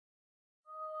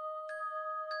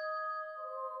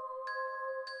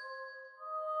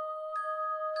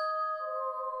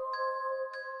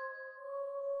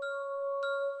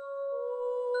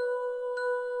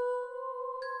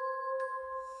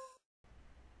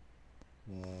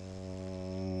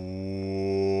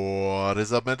What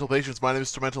is up, mental patients? My name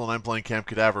is Tormental, and I'm playing Camp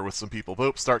Cadaver with some people.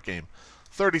 Boop, start game.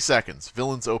 30 seconds.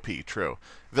 Villains OP, true.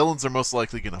 Villains are most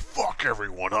likely gonna fuck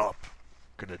everyone up.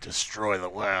 Gonna destroy the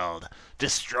world.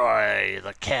 Destroy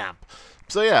the camp.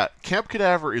 So yeah, Camp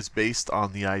Cadaver is based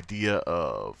on the idea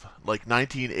of, like,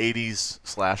 1980s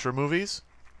slasher movies.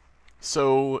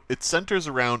 So it centers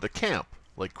around a camp,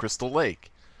 like Crystal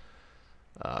Lake.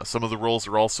 Some of the roles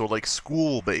are also, like,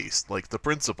 school-based, like the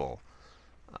principal.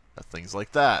 Things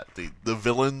like that. The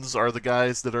villains are the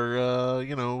guys that are,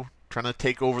 trying to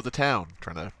take over the town,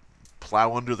 trying to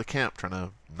plow under the camp, trying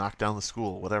to knock down the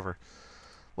school, whatever.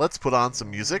 Let's put on some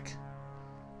music.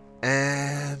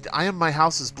 And I am my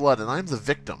house's blood, and I'm the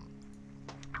victim.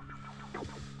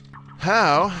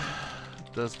 How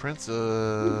does Prince...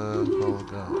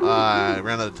 hold on. I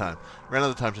ran out of time. Ran out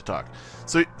of time to talk.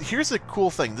 So here's a cool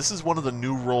thing. This is one of the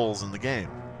new roles in the game.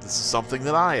 This is something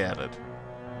that I added.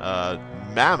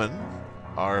 Mammon,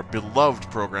 our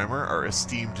beloved programmer, our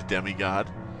esteemed demigod,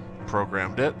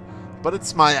 programmed it, but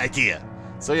it's my idea.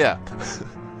 So yeah,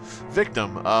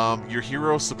 victim, your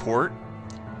hero support.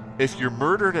 If you're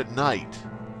murdered at night,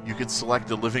 you can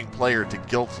select a living player to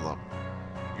guilt them.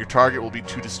 Your target will be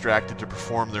too distracted to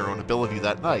perform their own ability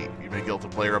that night. You may guilt a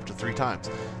player up to 3 times.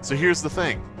 So here's the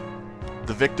thing.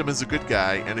 The victim is a good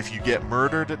guy, and if you get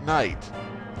murdered at night,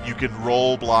 you can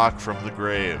roll block from the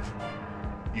grave.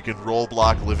 You can roll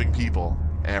block living people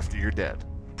after you're dead.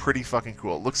 Pretty fucking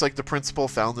cool. It looks like the principal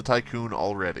found the tycoon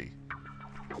already.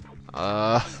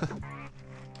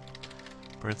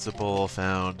 Principal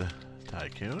found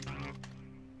tycoon?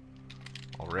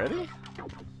 Already?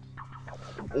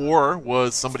 Or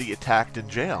was somebody attacked in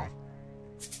jail?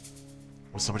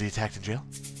 Was somebody attacked in jail?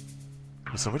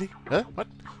 Was somebody? Huh? What?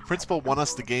 Principal won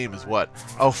us the game is what?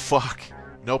 Oh, fuck.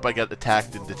 Nope, I got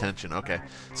attacked in detention. Okay.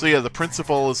 So yeah, the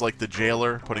principal is like the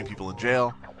jailer, putting people in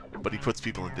jail, but he puts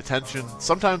people in detention.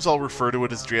 Sometimes I'll refer to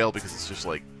it as jail because it's just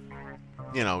like,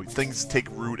 things take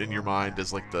root in your mind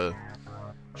as like the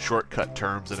shortcut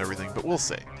terms and everything, but we'll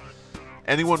see.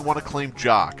 Anyone want to claim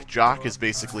Jock? Jock is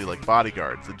basically like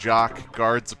bodyguard. The Jock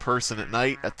guards a person at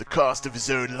night at the cost of his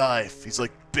own life. He's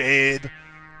like, babe,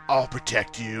 I'll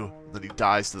protect you. And then he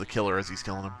dies to the killer as he's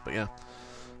killing him. But yeah.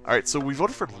 Alright, so we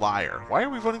voted for Liar. Why are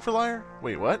we voting for Liar?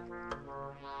 Wait, what?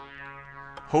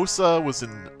 Hosa was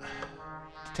in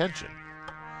detention.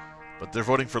 But they're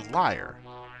voting for Liar.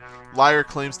 Liar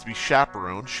claims to be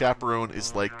Chaperone. Chaperone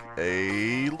is like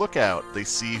a lookout. They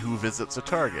see who visits a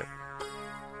target.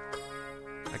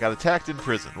 I got attacked in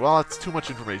prison. Well, that's too much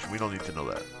information. We don't need to know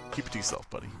that. Keep it to yourself,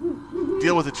 buddy.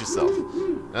 Deal with it yourself.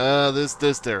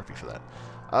 There's therapy for that.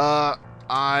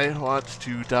 I want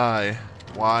to die.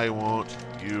 Why won't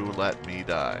you let me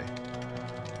die?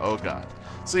 Oh, God.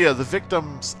 So, yeah, the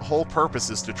victim's whole purpose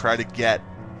is to try to get...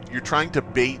 You're trying to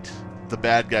bait the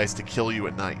bad guys to kill you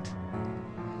at night.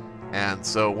 And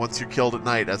so, once you're killed at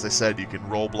night, as I said, you can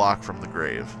roll block from the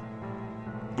grave.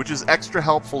 Which is extra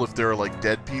helpful if there are, like,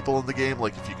 dead people in the game.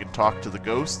 Like, if you can talk to the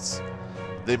ghosts,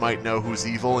 they might know who's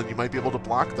evil, and you might be able to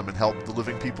block them and help the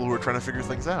living people who are trying to figure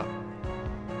things out.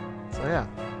 So, yeah.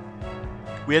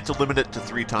 We had to limit it to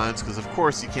 3 times, because of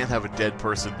course you can't have a dead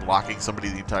person blocking somebody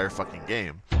the entire fucking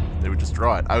game. They would just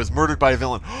draw it. I was murdered by a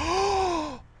villain.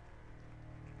 I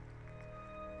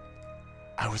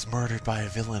was murdered by a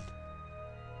villain.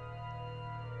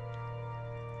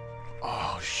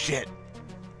 Oh, shit.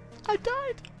 I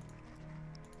died.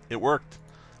 It worked.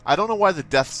 I don't know why the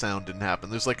death sound didn't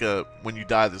happen. There's like a... When you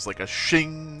die, there's like a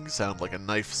shing sound, like a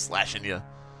knife slashing you.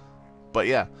 But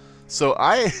yeah. So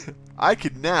I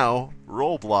could now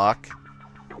roll block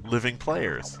living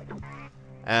players.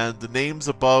 And the names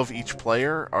above each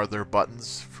player are their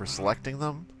buttons for selecting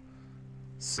them.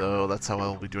 So that's how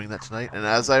I'll be doing that tonight. And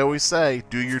as I always say,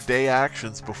 do your day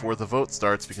actions before the vote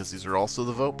starts, because these are also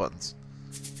the vote buttons.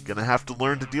 Gonna have to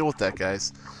learn to deal with that,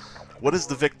 guys. What is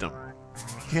the victim?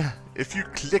 Yeah, if you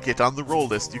click it on the roll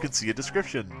list, you can see a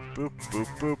description. Boop, boop,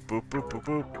 boop, boop, boop, boop,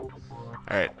 boop.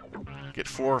 Alright. Get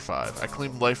 4 or 5. I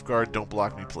claim lifeguard, don't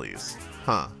block me, please.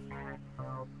 Huh.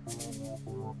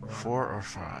 4 or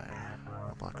 5.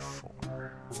 Roll block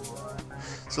 4.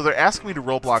 So they're asking me to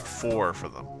roll block 4 for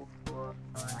them.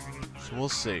 So we'll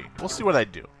see. We'll see what I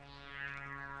do.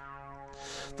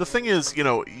 The thing is,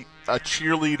 a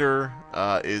cheerleader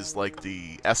is like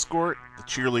the escort. The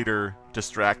cheerleader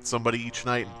distracts somebody each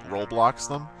night and roll blocks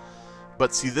them.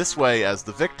 But see, this way, as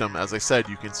the victim, as I said,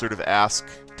 you can sort of ask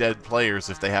dead players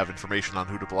if they have information on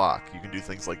who to block. You can do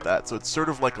things like that. So it's sort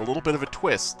of like a little bit of a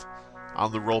twist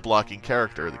on the role-blocking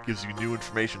character that gives you new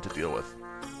information to deal with.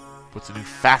 Puts a new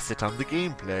facet on the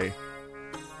gameplay.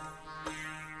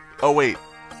 Oh, wait.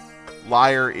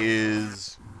 Liar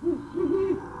is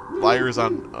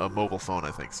on a mobile phone,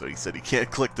 I think, so he said he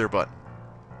can't click their button.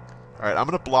 Alright, I'm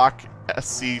going to block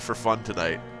SC for fun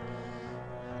tonight.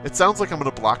 It sounds like I'm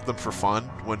going to block them for fun,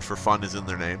 when for fun is in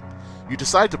their name. You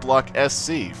decide to block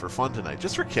SC for fun tonight,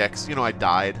 just for kicks. You know, I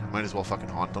died. Might as well fucking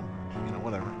haunt them. You know,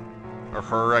 whatever. Or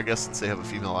her, I guess, since they have a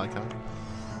female icon.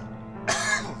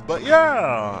 But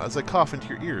yeah, as I cough into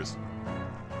your ears.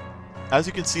 As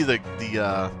you can see, the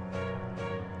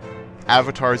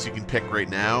avatars you can pick right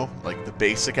now, like the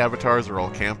basic avatars are all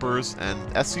campers,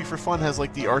 and SC for Fun has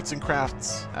like the arts and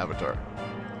crafts avatar.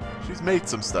 She's made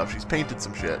some stuff. She's painted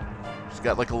some shit. She's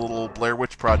got like a little Blair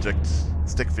Witch Project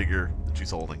stick figure that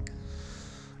she's holding.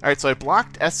 Alright, so I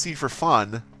blocked SC for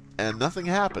Fun, and nothing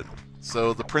happened.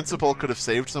 So the principal could have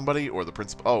saved somebody, or the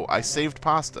principal... Oh, I saved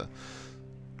Pasta.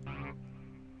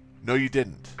 No, you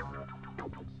didn't.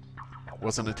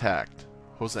 Wasn't attacked.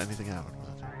 Was anything happened?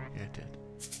 Yeah, it did.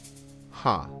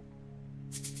 Huh.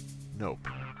 Nope.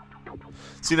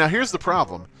 See, now here's the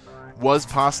problem. Was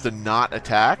Pasta not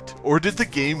attacked? Or did the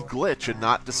game glitch and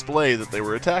not display that they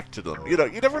were attacked to them? You know,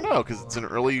 you never know, because it's an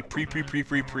early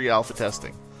pre-alpha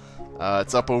testing.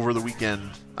 It's up over the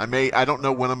weekend. I don't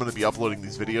know when I'm going to be uploading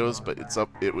these videos, but it's up.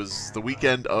 It was the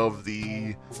weekend of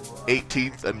the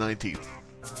 18th and 19th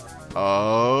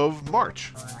of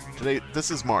March. This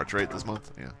is March, right? This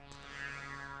month? Yeah.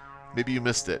 Maybe you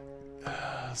missed it.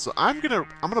 So I'm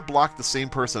gonna block the same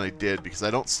person I did because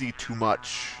I don't see too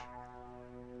much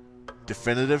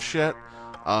definitive shit.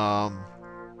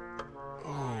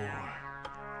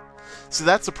 See,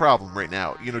 that's a problem right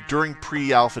now. You know, during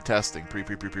pre-alpha testing,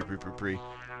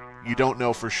 you don't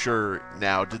know for sure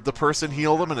now. Did the person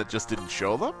heal them and it just didn't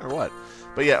show them, or what?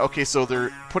 But yeah, okay, so they're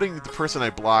putting the person I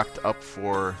blocked up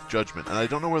for judgment, and I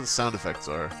don't know where the sound effects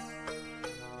are.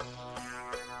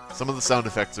 Some of the sound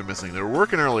effects are missing. They were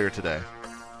working earlier today.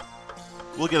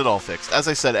 We'll get it all fixed. As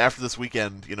I said, after this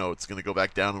weekend, you know, it's going to go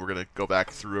back down, and we're going to go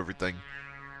back through everything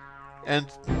and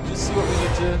just see what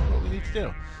we need to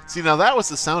do. See, now that was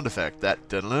the sound effect, that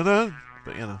da-da-da-da,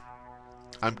 but you know,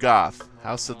 I'm goth.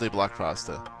 How said they block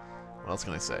Pasta? What else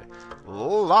can I say?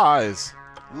 Lies.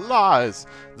 Lies.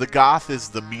 The goth is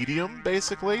the medium,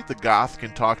 basically. The goth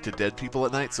can talk to dead people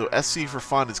at night, so SC for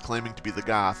Fun is claiming to be the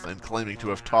goth and claiming to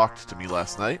have talked to me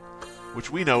last night, which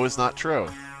we know is not true.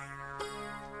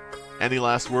 Any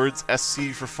last words,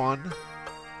 SC for Fun?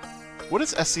 What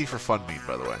does SC for Fun mean,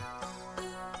 by the way?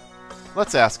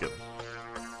 Let's ask him.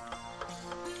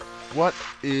 What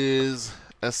is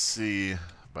SC,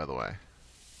 by the way?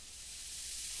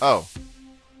 Oh.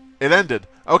 It ended.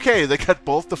 Okay, they got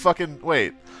both the fucking...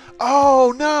 Wait.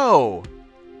 Oh, no!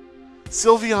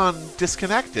 Sylveon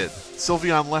disconnected.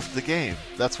 Sylveon left the game.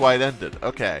 That's why it ended.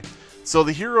 Okay. So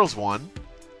the heroes won.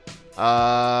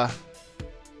 Yeah.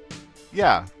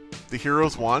 The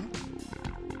heroes won.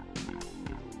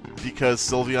 Because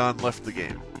Sylveon left the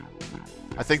game.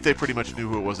 I think they pretty much knew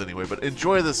who it was anyway, but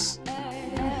enjoy this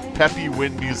peppy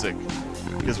win music.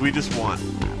 Because we just won.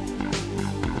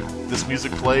 This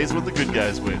music plays when the good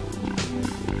guys win.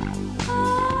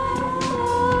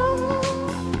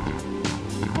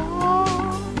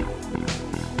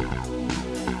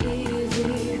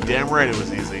 You're damn right it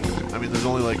was easy. I mean, there's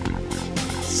only like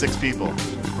 6 people.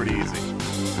 It's pretty easy.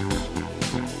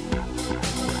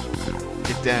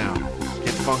 Get down.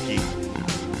 Get funky.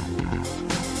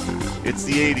 It's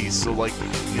the 80s, so like,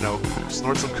 you know,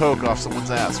 snort some coke off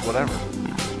someone's ass, whatever.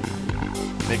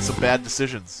 Make some bad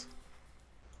decisions.